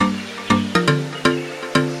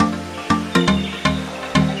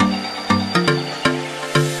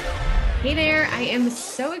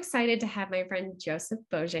so excited to have my friend Joseph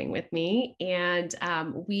Bojang with me, and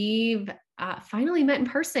we've finally met in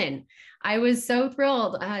person. I was so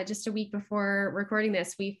thrilled. Just a week before recording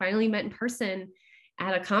this, we finally met in person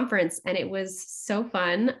at a conference, and it was so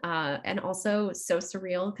fun and also so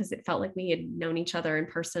surreal because it felt like we had known each other in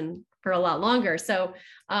person for a lot longer. So,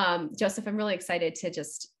 Joseph, I'm really excited to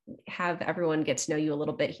just have everyone get to know you a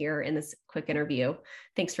little bit here in this quick interview.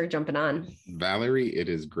 Thanks for jumping on. Valerie, it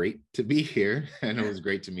is great to be here, and it was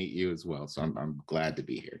great to meet you as well. So I'm glad to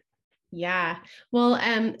be here. Yeah. Well,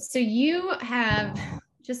 so you have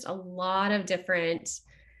just a lot of different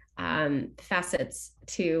facets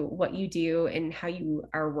to what you do and how you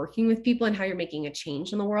are working with people and how you're making a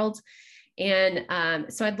change in the world.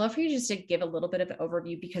 And so I'd love for you just to give a little bit of an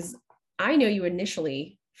overview, because I know you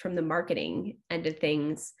initially from the marketing end of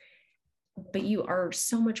things, but you are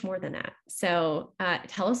so much more than that. So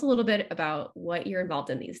tell us a little bit about what you're involved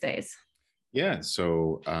in these days. Yeah.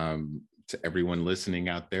 So to everyone listening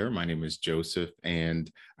out there, my name is Joseph, and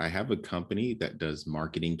I have a company that does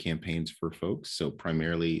marketing campaigns for folks. So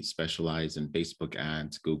primarily specialize in Facebook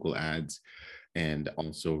ads, Google ads, and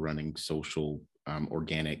also running social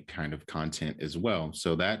organic kind of content as well.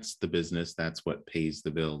 So that's the business. That's what pays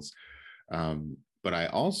the bills. But I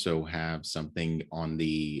also have something on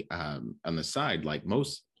the side, like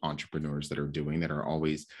most entrepreneurs that are doing, that are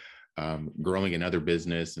always growing another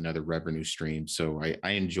business, another revenue stream. So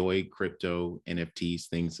I enjoy crypto, NFTs,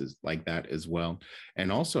 things like that as well.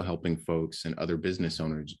 And also helping folks and other business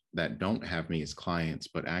owners that don't have me as clients,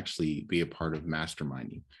 but actually be a part of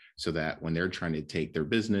masterminding, so that when they're trying to take their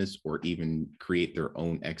business or even create their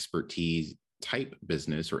own expertise type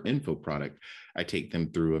business or info product, I take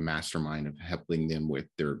them through a mastermind of helping them with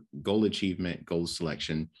their goal achievement, goal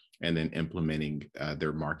selection, and then implementing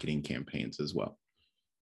their marketing campaigns as well.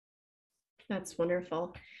 That's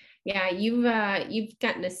wonderful. Yeah, you've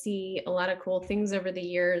gotten to see a lot of cool things over the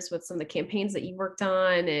years with some of the campaigns that you worked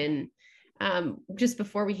on. And just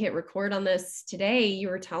before we hit record on this today, you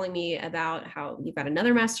were telling me about how you've got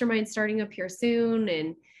another mastermind starting up here soon.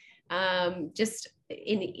 And just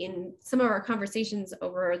in some of our conversations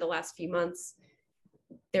over the last few months,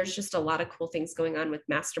 there's just a lot of cool things going on with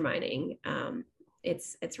masterminding.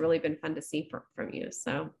 It's really been fun to see from you.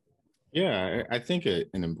 So yeah, I think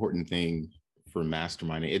an important thing for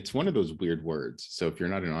masterminding, it's one of those weird words. So if you're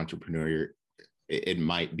not an entrepreneur, it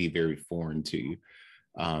might be very foreign to you.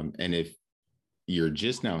 And if you're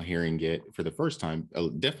just now hearing it for the first time, a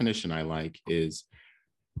definition I like is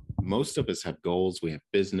most of us have goals, we have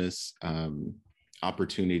business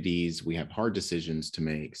opportunities, we have hard decisions to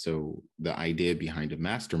make. So the idea behind a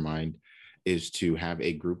mastermind is to have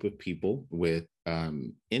a group of people with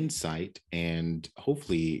insight and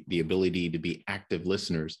hopefully the ability to be active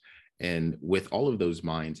listeners. And with all of those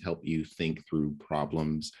minds, help you think through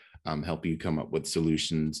problems, help you come up with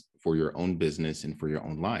solutions for your own business and for your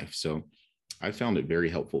own life. So I found it very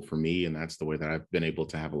helpful for me. And that's the way that I've been able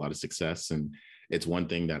to have a lot of success. And it's one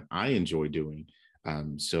thing that I enjoy doing.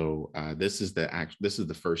 This is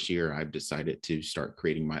the first year I've decided to start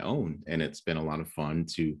creating my own. And it's been a lot of fun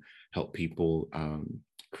to help people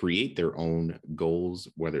create their own goals,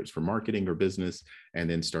 whether it's for marketing or business, and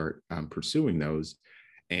then start pursuing those.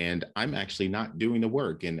 And I'm actually not doing the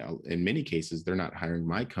work. And in many cases, they're not hiring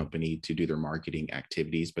my company to do their marketing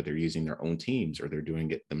activities, but they're using their own teams or they're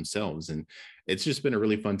doing it themselves. And it's just been a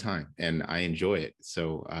really fun time and I enjoy it.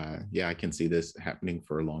 So yeah, I can see this happening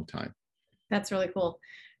for a long time. that's really cool.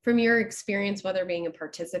 From your experience, whether being a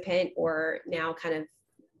participant or now kind of,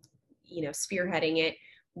 spearheading it,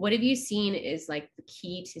 what have you seen is like the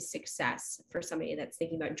key to success for somebody that's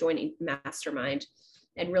thinking about joining Mastermind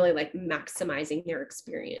and really like maximizing their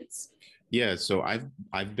experience? Yeah, so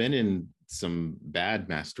I've been in some bad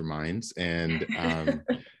masterminds, and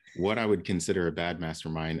what I would consider a bad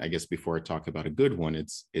mastermind, I guess before I talk about a good one,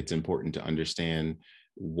 it's important to understand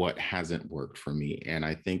what hasn't worked for me. And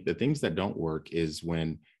I think the things that don't work is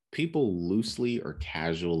when people loosely or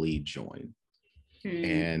casually join.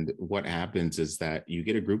 And what happens is that you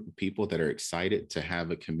get a group of people that are excited to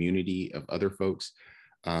have a community of other folks,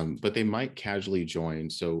 but they might casually join.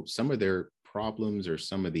 So some of their problems or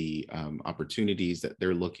some of the opportunities that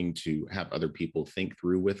they're looking to have other people think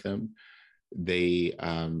through with them, they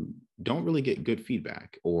don't really get good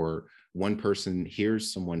feedback. Or one person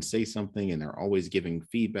hears someone say something and they're always giving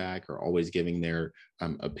feedback or always giving their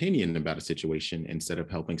opinion about a situation instead of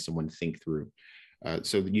helping someone think through.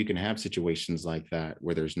 So you can have situations like that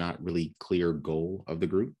where there's not really clear goal of the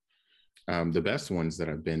group. The best ones that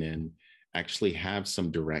I've been in actually have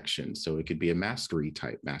some direction. So it could be a mastery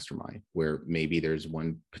type mastermind where maybe there's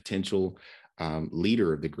one potential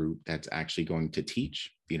leader of the group that's actually going to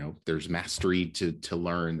teach. There's mastery to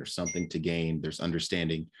learn, there's something to gain, there's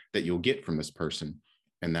understanding that you'll get from this person.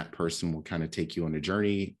 And that person will kind of take you on a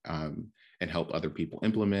journey and help other people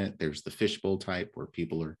implement. There's the fishbowl type where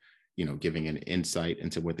people are, giving an insight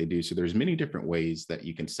into what they do. So there's many different ways that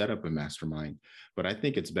you can set up a mastermind, but I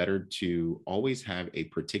think it's better to always have a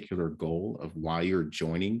particular goal of why you're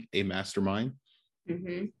joining a mastermind.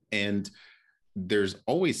 Mm-hmm. And there's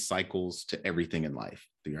always cycles to everything in life,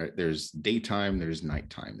 right? There's daytime, there's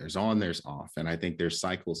nighttime, there's on, there's off. And I think there's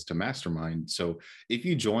cycles to mastermind. So if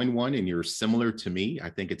you join one and you're similar to me, I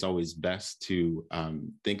think it's always best to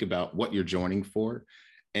think about what you're joining for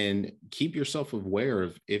and keep yourself aware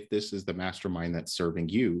of if this is the mastermind that's serving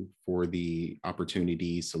you for the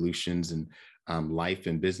opportunities, solutions, and life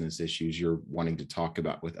and business issues you're wanting to talk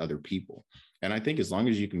about with other people. And I think as long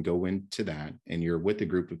as you can go into that and you're with a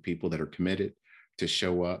group of people that are committed to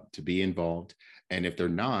show up, to be involved, and if they're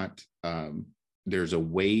not, there's a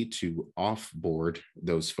way to offboard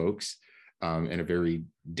those folks in a very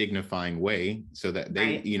dignifying way so that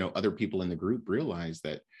they, right, other people in the group realize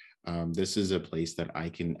that this is a place that I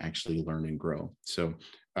can actually learn and grow. So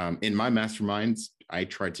in my masterminds, I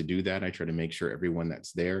try to do that. I try to make sure everyone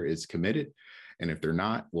that's there is committed. And if they're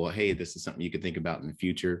not, well, hey, this is something you could think about in the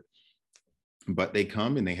future. But they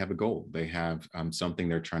come and they have a goal. They have something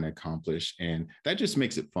they're trying to accomplish. And that just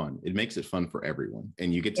makes it fun. It makes it fun for everyone.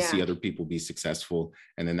 And you get to see other people be successful.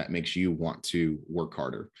 And then that makes you want to work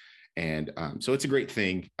harder. And so it's a great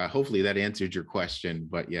thing. Hopefully that answered your question.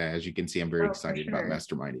 But yeah, as you can see, I'm very excited about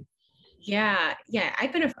masterminding. Yeah.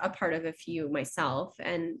 I've been a part of a few myself.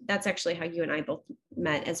 And that's actually how you and I both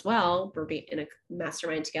met as well. We're in a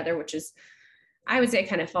mastermind together, which is, I would say,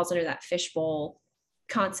 kind of falls under that fishbowl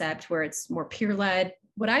concept where it's more peer-led.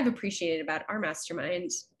 What I've appreciated about our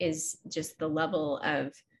mastermind is just the level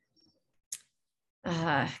of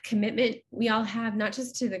commitment we all have, not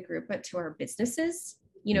just to the group, but to our businesses.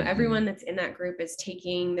 Mm-hmm. Everyone that's in that group is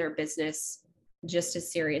taking their business just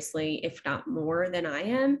as seriously, if not more than I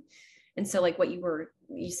am. And so like what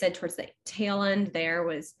you said towards the tail end there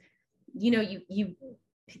was, you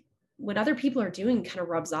what other people are doing kind of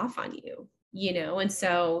rubs off on you, and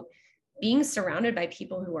so being surrounded by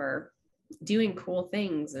people who are doing cool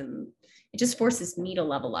things, and it just forces me to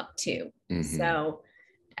level up too. Mm-hmm. So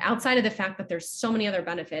outside of the fact that there's so many other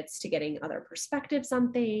benefits to getting other perspectives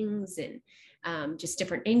on things and just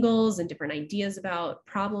different angles and different ideas about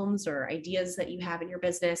problems or ideas that you have in your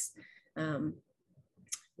business,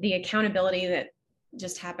 the accountability that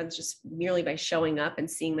just happens just merely by showing up and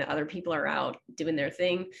seeing that other people are out doing their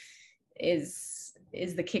thing is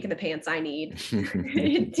the kick in the pants I need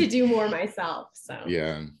to do more myself. So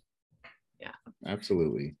yeah,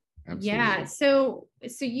 absolutely. Yeah. So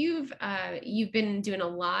you've been doing a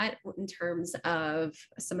lot in terms of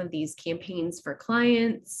some of these campaigns for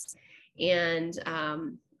clients, and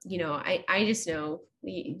I just know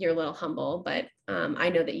you're a little humble, but I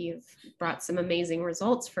know that you've brought some amazing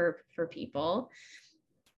results for people,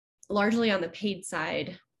 largely on the paid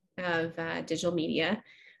side of digital media.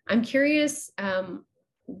 I'm curious,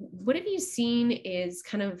 what have you seen is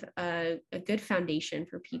kind of a good foundation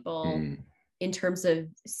for people in terms of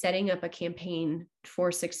setting up a campaign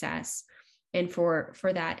for success and for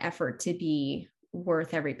that effort to be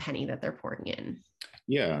worth every penny that they're pouring in?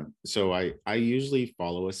 Yeah, so I usually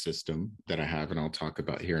follow a system that I have, and I'll talk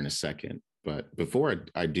about here in a second. But before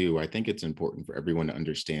I do, I think it's important for everyone to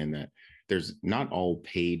understand that there's not all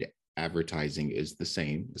paid advertising is the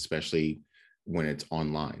same, especially when it's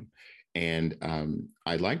online. And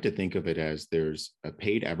I like to think of it as there's a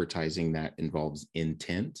paid advertising that involves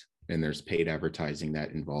intent, and there's paid advertising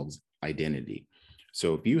that involves identity.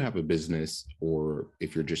 So if you have a business, or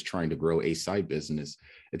if you're just trying to grow a side business,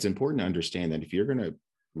 it's important to understand that if you're going to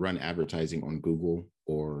run advertising on Google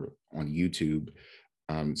or on YouTube,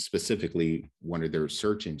 specifically one of their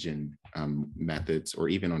search engine methods, or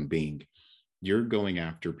even on Bing, you're going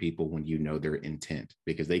after people when you know their intent,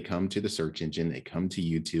 because they come to the search engine, they come to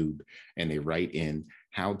YouTube, and they write in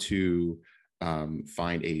how to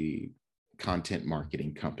find a content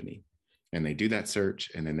marketing company. And they do that search,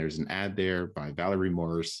 and then there's an ad there by Valerie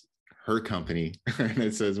Morris, her company, and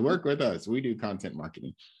it says, work with us, we do content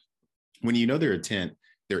marketing. When you know their intent,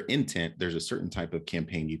 there's a certain type of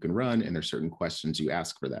campaign you can run, and there's certain questions you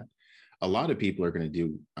ask for that. A lot of people are going to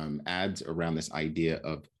do ads around this idea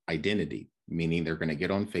of identity, meaning they're going to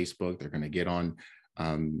get on Facebook, they're going to get on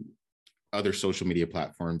other social media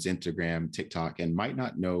platforms, Instagram, TikTok, and might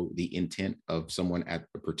not know the intent of someone at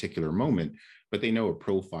a particular moment, but they know a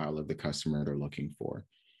profile of the customer they're looking for.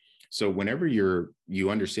 So whenever you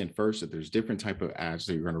understand first that there's different type of ads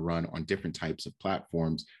that you're going to run on different types of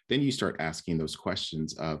platforms, then you start asking those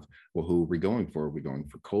questions of, well, who are we going for? Are we going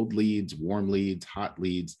for cold leads, warm leads, hot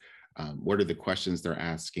leads? What are the questions they're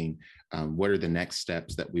asking? What are the next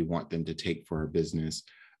steps that we want them to take for our business?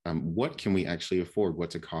 What can we actually afford?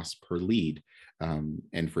 What's a cost per lead?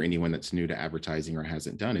 And for anyone that's new to advertising or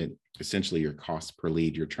hasn't done it, essentially your cost per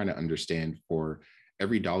lead, you're trying to understand for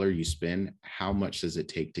every dollar you spend, how much does it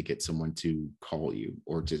take to get someone to call you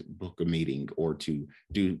or to book a meeting or to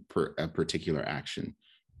do a particular action?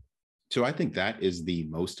 So I think that is the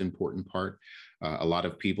most important part. A lot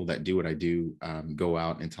of people that do what I do go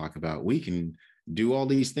out and talk about, we can do all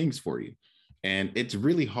these things for you. And it's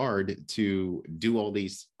really hard to do all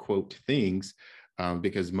these quote things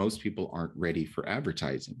because most people aren't ready for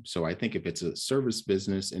advertising. So I think if it's a service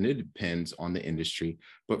business, and it depends on the industry,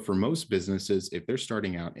 but for most businesses, if they're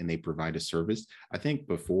starting out and they provide a service, I think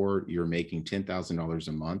before you're making $10,000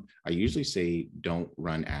 a month, I usually say don't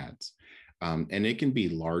run ads. And it can be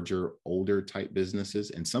larger, older type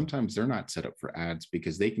businesses. And sometimes they're not set up for ads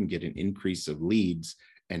because they can get an increase of leads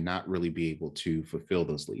and not really be able to fulfill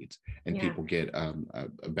those leads. And people get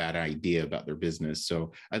a bad idea about their business.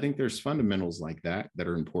 So I think there's fundamentals like that that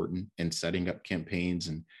are important in setting up campaigns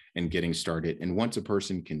and getting started. And once a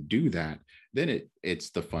person can do that, then it's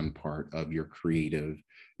the fun part of your creative,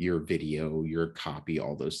 your video, your copy,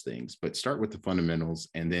 all those things. But start with the fundamentals,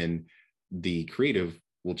 and then the creative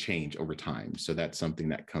will change over time. So that's something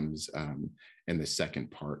that comes in the second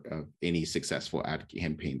part of any successful ad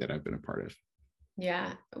campaign that I've been a part of.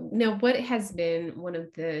 Yeah. Now, what has been one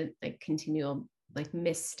of the continual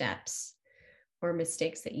missteps or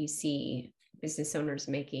mistakes that you see business owners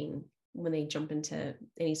making when they jump into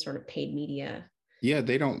any sort of paid media? Yeah,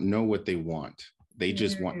 they don't know what they want. They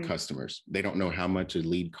just want customers. They don't know how much a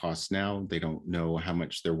lead costs now. They don't know how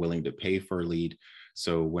much they're willing to pay for a lead.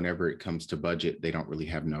 So whenever it comes to budget, they don't really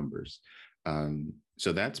have numbers.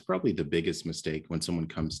 So that's probably the biggest mistake when someone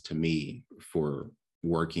comes to me for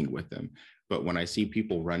working with them. But when I see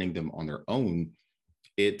people running them on their own,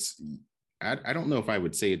 I don't know if I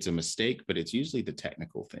would say it's a mistake, but it's usually the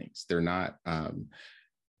technical things. They're not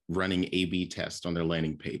running A/B tests on their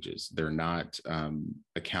landing pages. They're not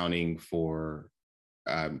accounting for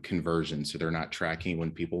conversion. So they're not tracking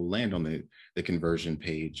when people land on the conversion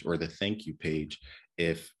page or the thank you page,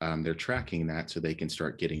 if they're tracking that so they can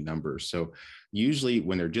start getting numbers. So usually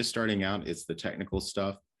when they're just starting out, it's the technical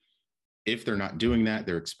stuff. If they're not doing that,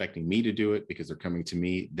 they're expecting me to do it because they're coming to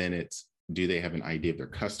me. Then it's, do they have an idea of their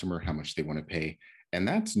customer, how much they want to pay? And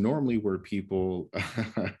that's normally where people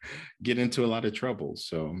get into a lot of trouble.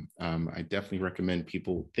 So I definitely recommend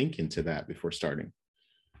people think into that before starting.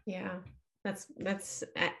 Yeah, that's,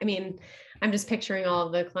 I mean, I'm just picturing all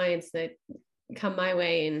of the clients that come my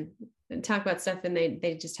way and talk about stuff, and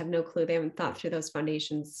they just have no clue. They haven't thought through those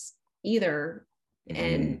foundations either. Mm-hmm.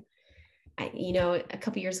 And a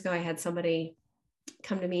couple of years ago, I had somebody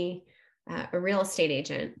come to me, a real estate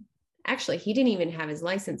agent. Actually, he didn't even have his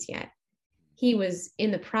license yet. He was in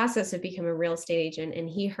the process of becoming a real estate agent, and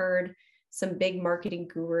he heard some big marketing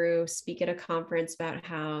guru speak at a conference about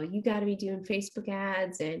how you got to be doing Facebook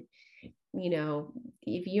ads, and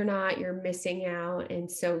if you're not, you're missing out. And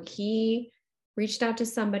so he reached out to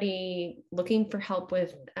somebody looking for help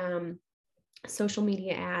with social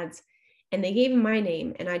media ads. And they gave him my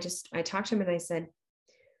name. And I talked to him and I said,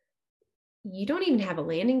 you don't even have a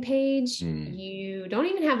landing page. You don't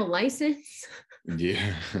even have a license.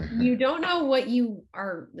 Yeah. You don't know what you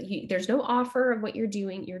are. There's no offer of what you're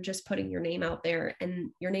doing. You're just putting your name out there,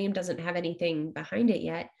 and your name doesn't have anything behind it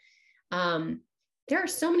yet. There are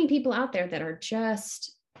so many people out there that are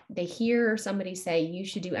they hear somebody say you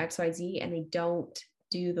should do X, Y, Z, and they don't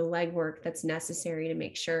do the legwork that's necessary to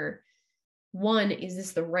make sure, one, is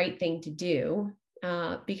this the right thing to do?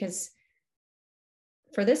 Because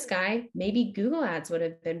for this guy, maybe Google ads would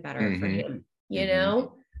have been better for him,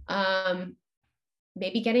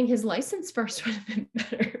 maybe getting his license first would have been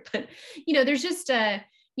better. But, there's just,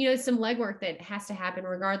 some legwork that has to happen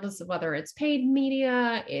regardless of whether it's paid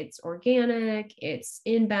media, it's organic, it's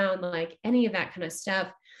inbound, like any of that kind of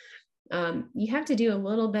stuff. You have to do a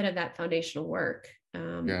little bit of that foundational work.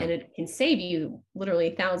 And it can save you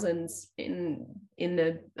literally thousands on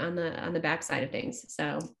the backside of things.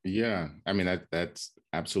 So yeah, I mean that's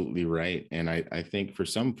absolutely right. And I think for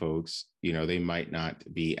some folks, they might not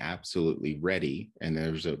be absolutely ready, and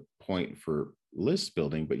there's a point for list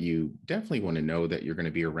building, but you definitely want to know that you're going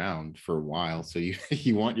to be around for a while. So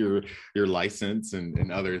you want your license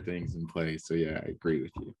and other things in place. So yeah, I agree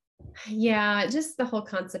with you. Yeah, just the whole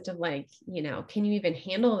concept of can you even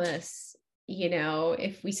handle this?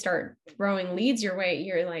 if we start throwing leads your way,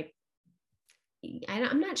 you're like,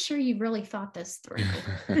 I'm not sure you really thought this through.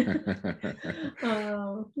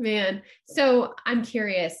 Oh man. So I'm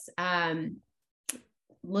curious,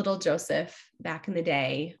 little Joseph back in the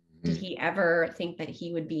day, did he ever think that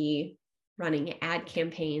he would be running ad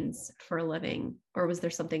campaigns for a living, or was there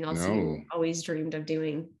something else No. you always dreamed of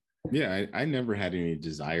doing? Yeah, I never had any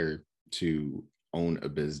desire to own a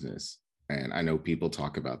business. And I know people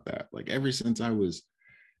talk about that. Like ever since I was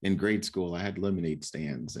in grade school, I had lemonade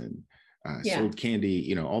stands and sold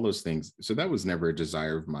candy, all those things. So that was never a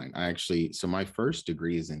desire of mine. So my first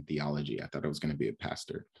degree is in theology. I thought I was going to be a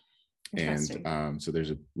pastor. And so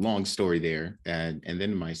there's a long story there. And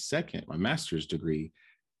then my master's degree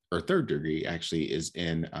or third degree actually is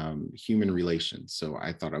in human relations. So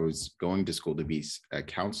I thought I was going to school to be a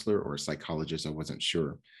counselor or a psychologist. I wasn't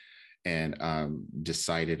sure. And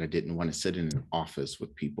decided I didn't want to sit in an office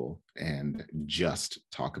with people and just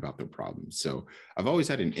talk about their problems. So I've always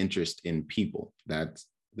had an interest in people. That's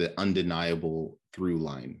the undeniable through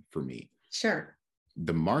line for me. Sure.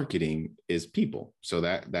 The marketing is people. So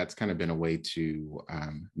that's kind of been a way to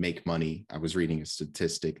make money. I was reading a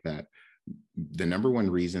statistic that the number one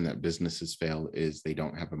reason that businesses fail is they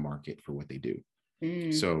don't have a market for what they do.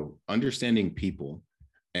 So understanding people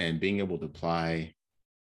and being able to apply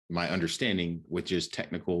my understanding, which is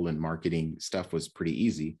technical and marketing stuff, was pretty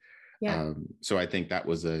easy. So I think that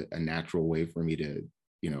was a natural way for me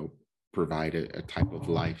to, provide a type of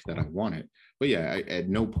life that I wanted. But yeah, at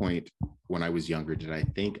no point when I was younger did I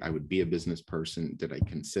think I would be a business person. Did I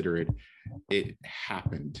consider it? It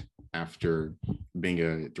happened after being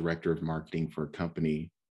a director of marketing for a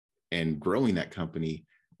company and growing that company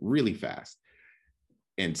really fast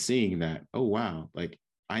and seeing that, oh, wow, like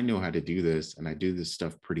I know how to do this and I do this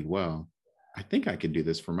stuff pretty well. I think I could do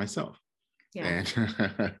this for myself. Yeah.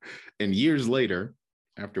 And years later,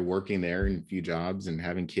 after working there in a few jobs and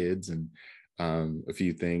having kids and a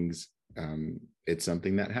few things, it's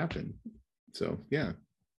something that happened. So, yeah.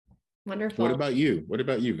 Wonderful. What about you? What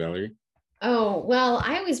about you, Valerie? Oh, well,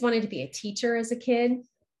 I always wanted to be a teacher as a kid.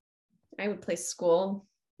 I would play school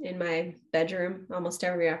in my bedroom almost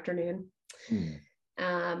every afternoon.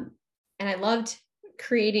 And I loved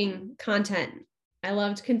creating content. I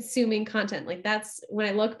loved consuming content. Like that's when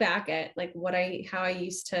I look back at like how I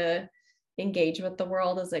used to engage with the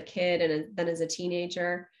world as a kid and then as a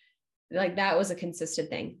teenager, like that was a consistent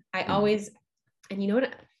thing. I always, and you know what,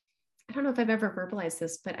 I don't know if I've ever verbalized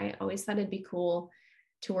this, but I always thought it'd be cool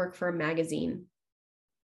to work for a magazine.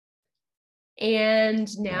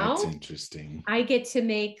 And now that's interesting. I get to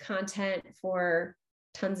make content for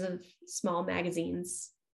tons of small magazines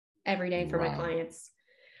every day for my clients.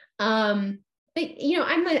 But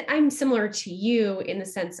I'm similar to you in the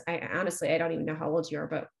sense, I don't even know how old you are,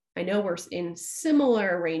 but I know we're in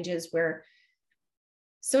similar ranges where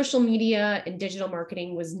social media and digital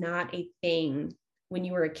marketing was not a thing when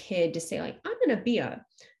you were a kid to say like, I'm going to be a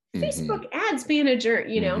Facebook ads manager,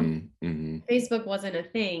 Facebook wasn't a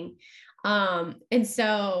thing. And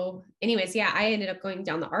so anyways, I ended up going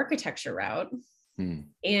down the architecture route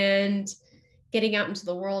and getting out into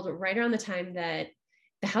the world right around the time that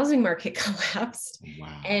the housing market collapsed.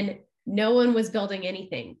 Wow. And no one was building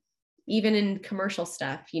anything, even in commercial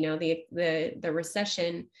stuff. The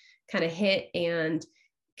recession kind of hit, and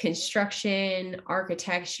construction,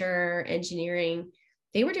 architecture, engineering,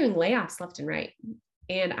 they were doing layoffs left and right.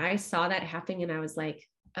 And I saw that happening and I was like,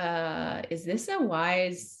 is this a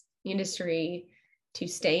wise industry to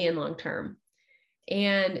stay in long term?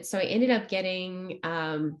 And so I ended up getting,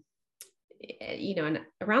 and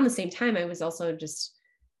around the same time, I was also just,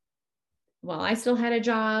 while I still had a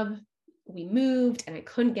job, we moved and I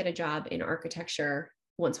couldn't get a job in architecture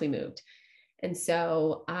once we moved. And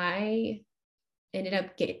so I ended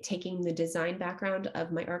up taking the design background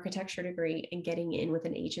of my architecture degree and getting in with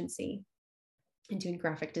an agency and doing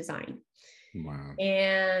graphic design. Wow.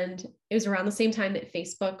 And it was around the same time that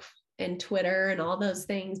Facebook and Twitter and all those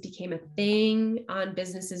things became a thing on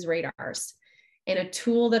businesses' radars and a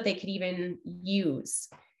tool that they could even use.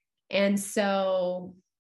 And so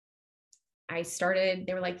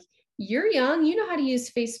they were like, you're young, you know how to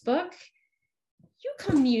use Facebook. You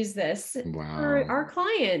come use this for our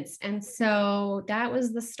clients. And so that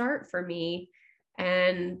was the start for me.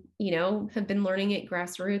 And, have been learning it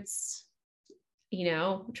grassroots,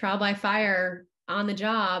 trial by fire on the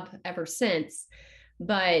job ever since.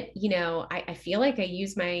 But, I feel like I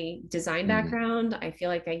use my design background. I feel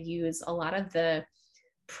like I use a lot of the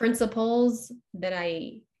principles that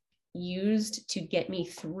I used to get me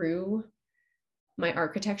through my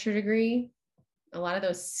architecture degree. A lot of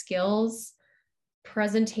those skills,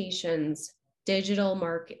 presentations, digital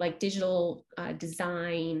market, like digital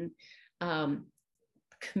design,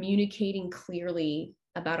 communicating clearly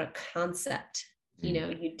about a concept. You know,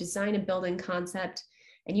 you design a building concept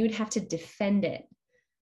and you would have to defend it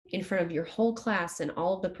in front of your whole class and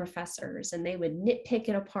all of the professors, and they would nitpick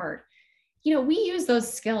it apart. You know, we use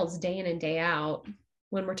those skills day in and day out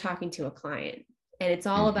when we're talking to a client. And it's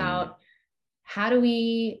all about how do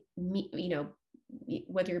we meet, you know,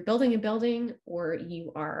 whether you're building a building or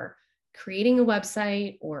you are creating a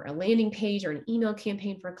website or a landing page or an email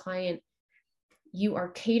campaign for a client, you are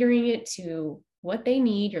catering it to what they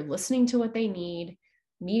need. You're listening to what they need,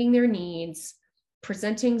 meeting their needs,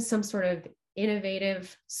 presenting some sort of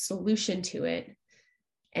innovative solution to it.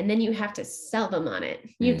 And then you have to sell them on it.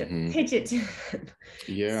 You have to pitch it to them.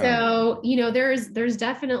 Yeah. So, you know, there's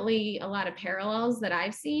definitely a lot of parallels that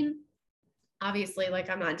I've seen. Obviously, like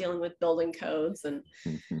I'm not dealing with building codes and,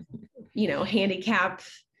 you know, handicap,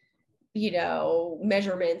 you know,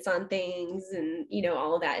 measurements on things and, you know,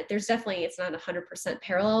 all of that. There's definitely, it's not 100%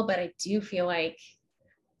 parallel, but I do feel like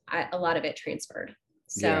a lot of it transferred.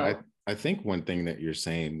 So yeah, I think one thing that you're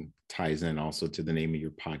saying ties in also to the name of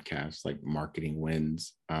your podcast, like Marketing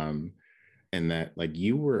Wins, and that like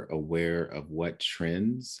you were aware of what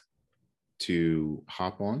trends to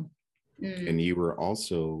hop on, and you were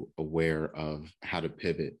also aware of how to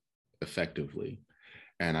pivot effectively.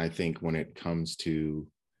 And I think when it comes to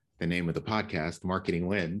the name of the podcast, Marketing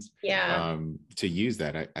Wins, to use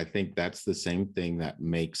that, I think that's the same thing that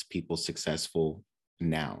makes people successful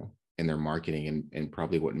now in their marketing, and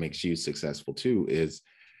probably what makes you successful too is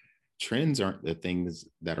trends aren't the things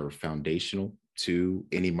that are foundational to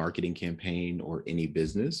any marketing campaign or any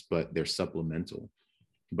business, but they're supplemental.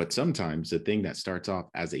 But sometimes the thing that starts off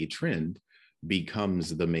as a trend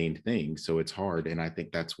becomes the main thing. So it's hard. And I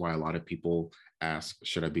think that's why a lot of people ask,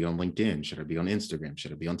 should I be on LinkedIn? Should I be on Instagram?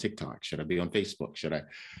 Should I be on TikTok? Should I be on Facebook? Should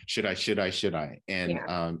I?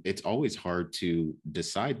 And it's always hard to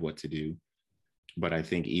decide what to do. But I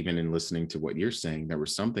think even in listening to what you're saying, there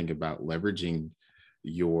was something about leveraging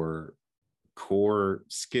your core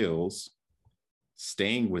skills,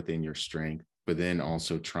 staying within your strength, but then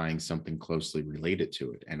also trying something closely related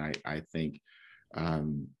to it. And I think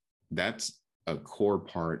that's a core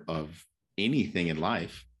part of anything in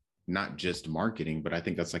life, not just marketing, but I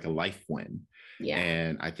think that's like a life win. Yeah.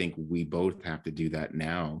 And I think we both have to do that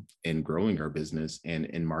now in growing our business and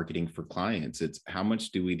in marketing for clients. It's how much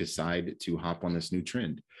do we decide to hop on this new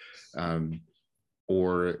trend?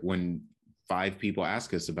 Or when 5 people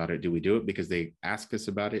ask us about it, do we do it because they ask us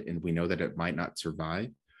about it and we know that it might not survive?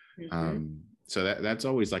 So that's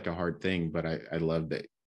always like a hard thing, but I love that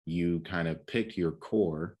you kind of picked your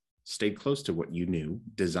core, stayed close to what you knew,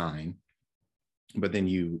 design, but then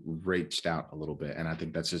you reached out a little bit. And I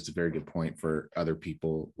think that's just a very good point for other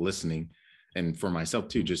people listening. And for myself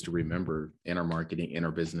too, just to remember in our marketing, in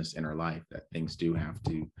our business, in our life, that things do have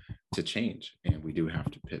to change and we do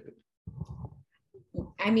have to pivot.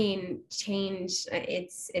 I mean, change,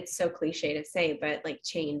 it's so cliche to say, but like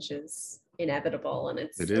change is inevitable and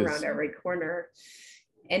it's around every corner.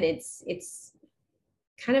 And it's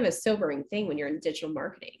kind of a sobering thing when you're in digital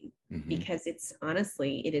marketing, because it's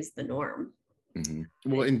honestly, it is the norm.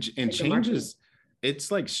 Well, and changes, it's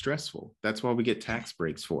like stressful. That's why we get tax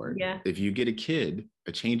breaks for it. Yeah. If you get a kid,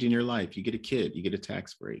 a change in your life, you get a kid, you get a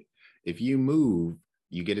tax break. If you move,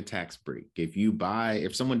 you get a tax break.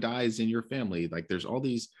 If someone dies in your family, like there's all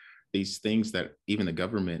these things that even the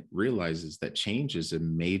government realizes that change is a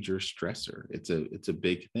major stressor. It's a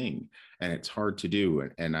big thing and it's hard to do.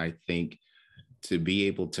 And I think to be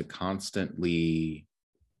able to constantly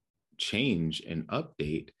change and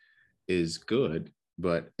update is good,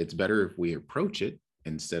 but it's better if we approach it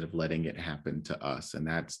instead of letting it happen to us. And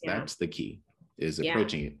that's the key, is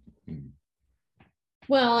approaching it.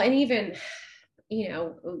 Well, and even, you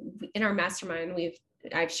know, in our mastermind,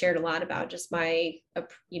 I've shared a lot about just my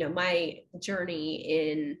journey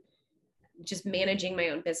in just managing my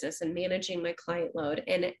own business and managing my client load.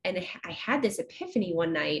 And I had this epiphany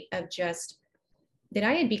one night of just that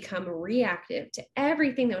I had become reactive to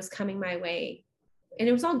everything that was coming my way. And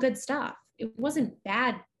it was all good stuff. It wasn't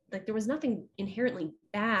bad. Like there was nothing inherently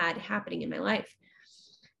bad happening in my life,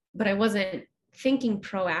 but I wasn't thinking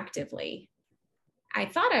proactively. I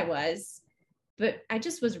thought I was, but I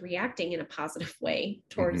just was reacting in a positive way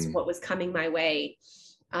towards what was coming my way.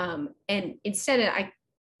 And instead I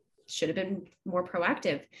should have been more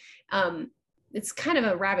proactive. It's kind of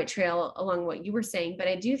a rabbit trail along what you were saying, but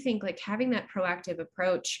I do think like having that proactive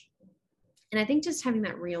approach, and I think just having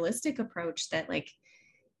that realistic approach that like,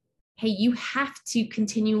 hey, you have to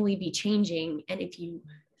continually be changing. And if you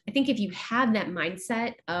have that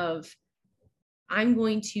mindset of I'm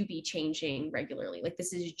going to be changing regularly. Like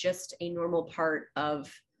this is just a normal part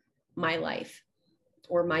of my life,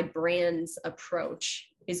 or my brand's approach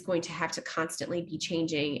is going to have to constantly be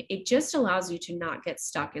changing. It just allows you to not get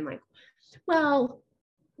stuck in like, well,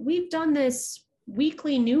 we've done this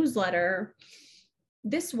weekly newsletter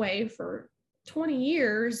this way for 20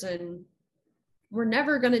 years and we're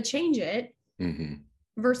never going to change it,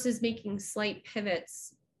 versus making slight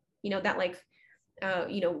pivots, that like,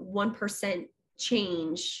 1%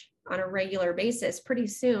 change on a regular basis. Pretty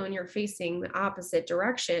soon you're facing the opposite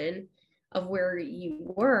direction of where you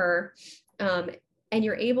were. And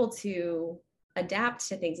you're able to adapt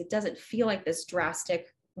to things. It doesn't feel like this drastic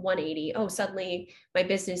 180. Oh, suddenly my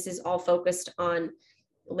business is all focused on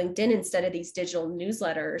LinkedIn instead of these digital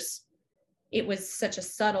newsletters. It was such a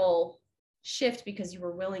subtle shift because you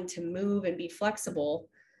were willing to move and be flexible,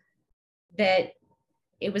 that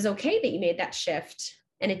it was okay that you made that shift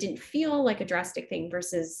and it didn't feel like a drastic thing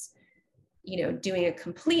versus, doing a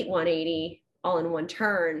complete 180 all in one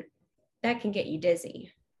turn. That can get you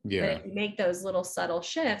dizzy. Yeah. But if you make those little subtle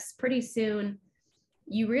shifts, pretty soon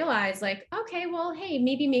you realize like, okay, well, hey,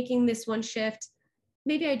 maybe making this one shift,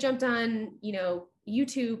 maybe I jumped on,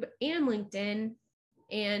 YouTube and LinkedIn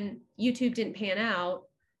and YouTube didn't pan out,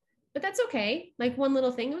 but that's okay. Like one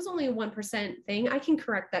little thing, it was only a 1% thing. I can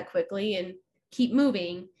correct that quickly and keep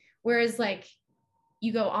moving. Whereas like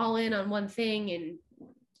you go all in on one thing and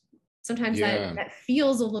sometimes that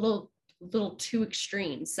feels a little too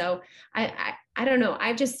extreme. So I don't know.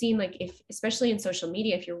 I've just seen like, if, especially in social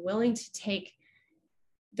media, if you're willing to take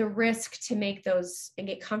the risk to make those and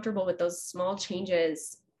get comfortable with those small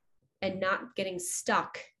changes and not getting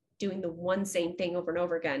stuck doing the one same thing over and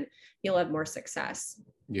over again, you'll have more success.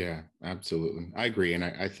 Yeah, absolutely. I agree. And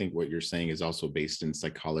I think what you're saying is also based in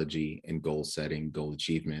psychology and goal setting, goal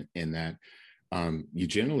achievement, in that you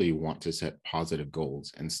generally want to set positive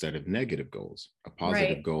goals instead of negative goals. A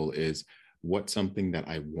positive goal is what's something that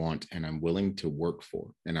I want and I'm willing to work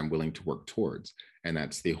for and I'm willing to work towards. And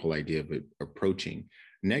that's the whole idea of it approaching.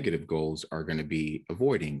 Negative goals are going to be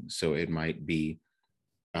avoiding. So it might be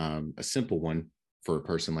a simple one for a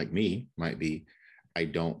person like me might be, I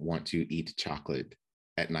don't want to eat chocolate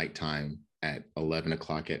at nighttime at 11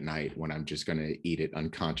 o'clock at night when I'm just going to eat it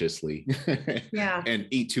unconsciously and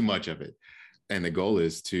eat too much of it. And the goal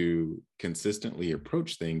is to consistently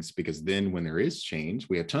approach things, because then when there is change,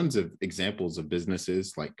 we have tons of examples of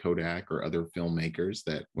businesses like Kodak or other filmmakers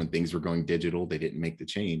that when things were going digital, they didn't make the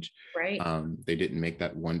change. Right. They didn't make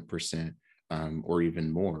that 1% or even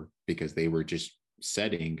more because they were just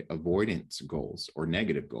setting avoidance goals or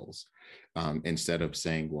negative goals instead of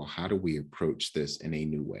saying, well, how do we approach this in a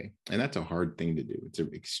new way? And that's a hard thing to do. It's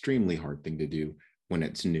an extremely hard thing to do when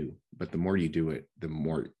it's new, but the more you do it, the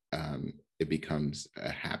more it becomes a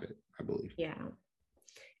habit, I believe.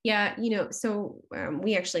 Yeah. So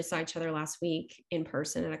we actually saw each other last week in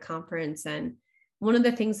person at a conference. And one of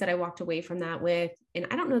the things that I walked away from that with, and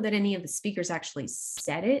I don't know that any of the speakers actually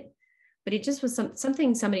said it, but it just was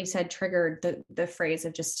something somebody said triggered the phrase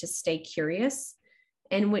of just to stay curious.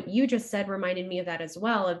 And what you just said reminded me of that as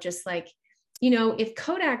well, of just like, if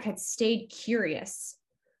Kodak had stayed curious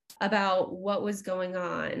about what was going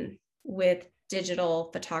on with digital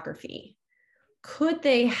photography, could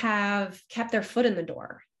they have kept their foot in the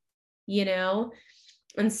door?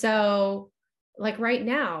 And so like right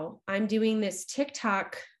now I'm doing this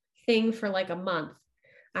TikTok thing for like a month.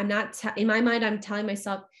 I'm not in my mind, I'm telling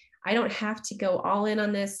myself, I don't have to go all in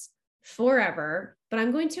on this forever, but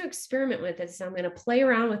I'm going to experiment with it. So I'm going to play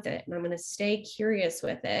around with it and I'm going to stay curious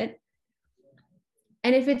with it.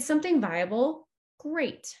 And if it's something viable,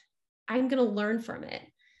 great. I'm going to learn from it.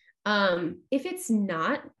 If it's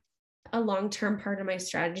not a long-term part of my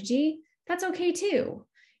strategy, that's okay too,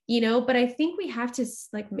 but I think we have to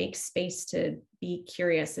like make space to be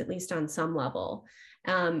curious, at least on some level.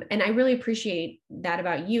 And I really appreciate that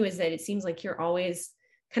about you, is that it seems like you're always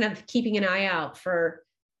kind of keeping an eye out for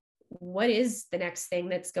what is the next thing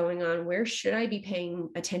that's going on? Where should I be paying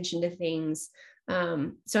attention to things?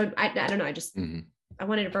 So I don't know. I just, I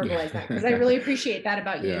wanted to verbalize that because I really appreciate that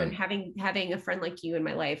about you, and having a friend like you in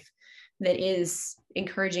my life that is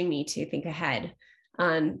encouraging me to think ahead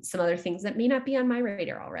on some other things that may not be on my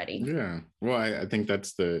radar already. Yeah. Well, I think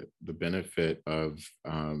that's the benefit of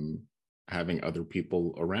having other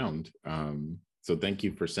people around. So thank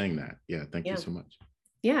you for saying that. Yeah. Thank you so much.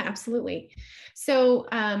 Yeah, absolutely. So,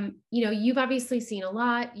 you've obviously seen a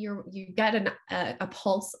lot. You've got a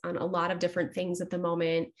pulse on a lot of different things at the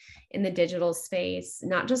moment in the digital space,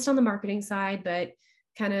 not just on the marketing side, but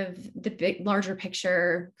kind of the big, larger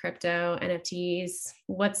picture, crypto, NFTs,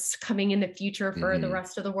 what's coming in the future for the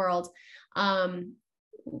rest of the world.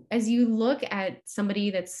 As you look at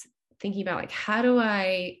somebody that's thinking about like, how do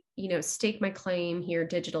I, stake my claim here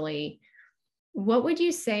digitally? What would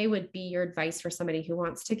you say would be your advice for somebody who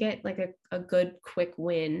wants to get like a good quick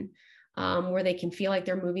win, where they can feel like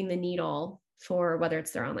they're moving the needle for whether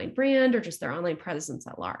it's their online brand or just their online presence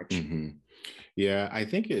at large? Mm-hmm. Yeah, I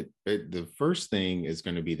think the first thing is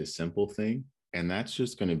going to be the simple thing, and that's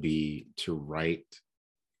just going to be to write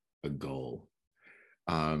a goal.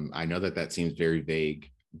 I know that seems very vague,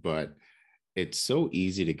 but it's so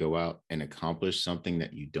easy to go out and accomplish something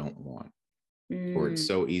that you don't want, or it's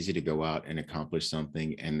so easy to go out and accomplish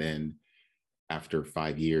something and then after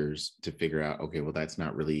 5 years to figure out, okay, well, that's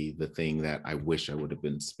not really the thing that I wish I would have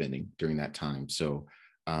been spending during that time. So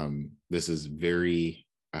this is very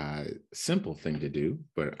simple thing to do,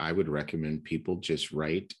 but I would recommend people just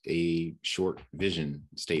write a short vision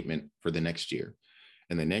statement for the next year.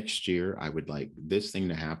 And the next year, I would like this thing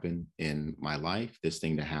to happen in my life, this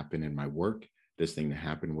thing to happen in my work, this thing to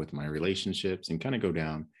happen with my relationships, and kind of go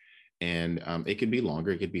down. And it could be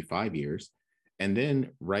longer, it could be 5 years, and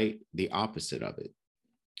then write the opposite of it.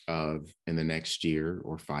 Of in the next year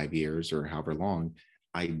or 5 years or however long,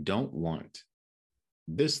 I don't want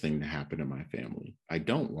this thing to happen to my family. I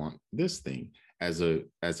don't want this thing, as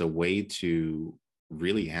a way to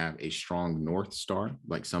really have a strong North Star,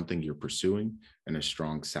 like something you're pursuing, and a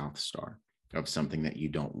strong South Star of something that you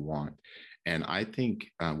don't want. And I think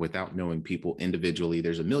without knowing people individually,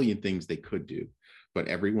 there's a million things they could do, but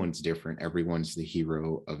everyone's different. Everyone's the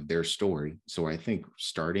hero of their story. So I think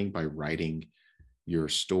starting by writing your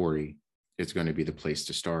story is going to be the place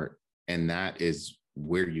to start. And that is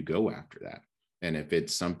where you go after that. And if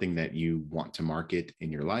it's something that you want to market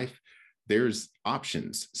in your life, there's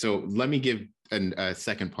options. So let me give a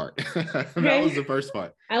second part. That was the first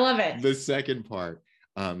part. I love it. The second part,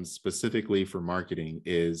 specifically for marketing,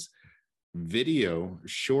 is video.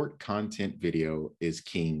 Short content video is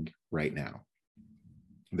king right now.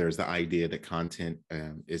 There's the idea that content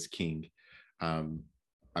is king. I'm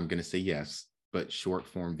going to say yes, but short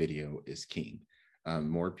form video is king.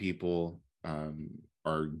 More people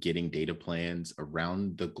are getting data plans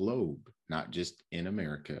around the globe, not just in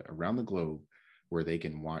America, around the globe, where they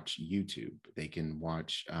can watch YouTube. They can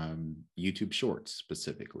watch YouTube Shorts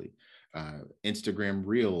specifically. Instagram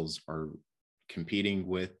Reels are competing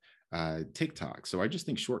with TikTok. So I just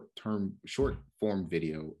think short form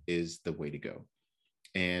video is the way to go.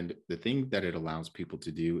 And the thing that it allows people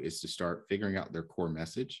to do is to start figuring out their core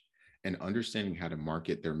message and understanding how to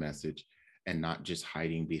market their message, and not just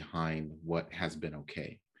hiding behind what has been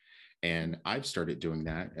okay. And I've started doing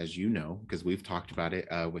that, as you know, because we've talked about it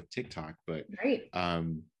with TikTok. But right.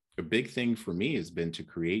 A big thing for me has been to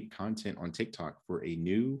create content on TikTok for a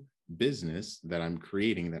new business that I'm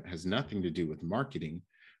creating that has nothing to do with marketing,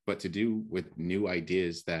 but to do with new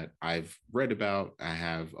ideas that I've read about, I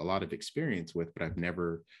have a lot of experience with, but I've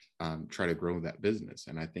never tried to grow that business.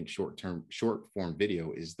 And I think short form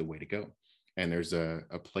video is the way to go. And there's a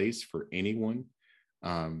place for anyone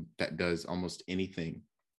that does almost anything.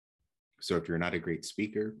 So if you're not a great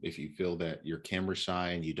speaker, if you feel that you're camera shy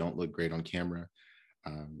and you don't look great on camera,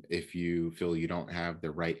 if you feel you don't have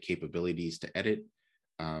the right capabilities to edit,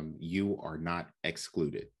 you are not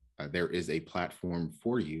excluded. There is a platform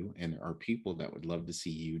for you, and there are people that would love to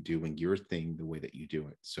see you doing your thing the way that you do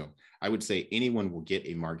it. So I would say anyone will get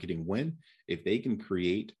a marketing win if they can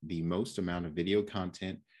create the most amount of video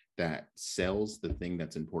content that sells the thing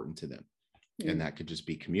that's important to them. And that could just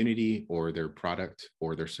be community or their product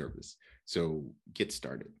or their service. So get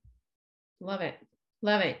started. Love it.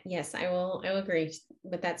 Love it. Yes, I will agree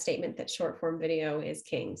with that statement that short form video is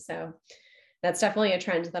king. So that's definitely a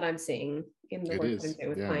trend that I'm seeing in the work that I'm doing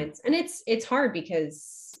with clients. And it's hard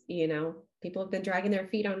because, people have been dragging their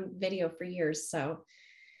feet on video for years. So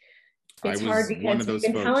it's hard because we've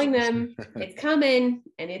been telling them it's coming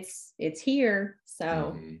and it's here.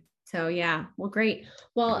 So So yeah, well, great.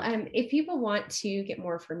 Well, if people want to get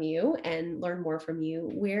more from you and learn more from you,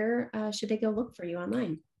 where should they go look for you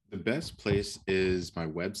online? The best place is my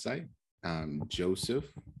website, Joseph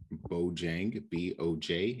Bojang,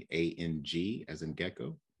 Bojang, as in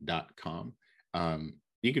gecko.com.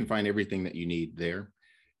 You can find everything that you need there,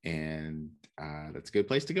 and that's a good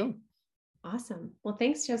place to go. Awesome. Well,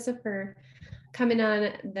 thanks, Joseph, for coming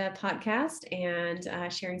on the podcast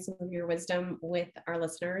and sharing some of your wisdom with our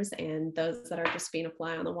listeners and those that are just being a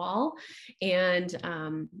fly on the wall. And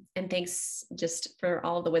thanks just for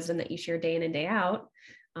all of the wisdom that you share day in and day out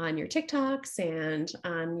on your TikToks and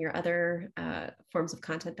on your other forms of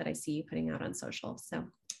content that I see you putting out on social. So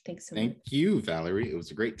thanks so much. Thank you, Valerie. It was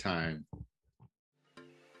a great time.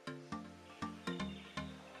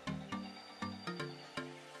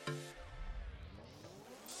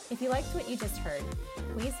 If you liked what you just heard,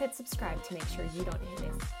 please hit subscribe to make sure you don't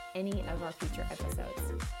miss any of our future episodes.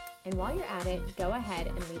 And while you're at it, go ahead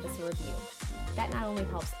and leave us a review. That not only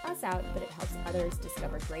helps us out, but it helps others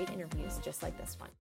discover great interviews just like this one.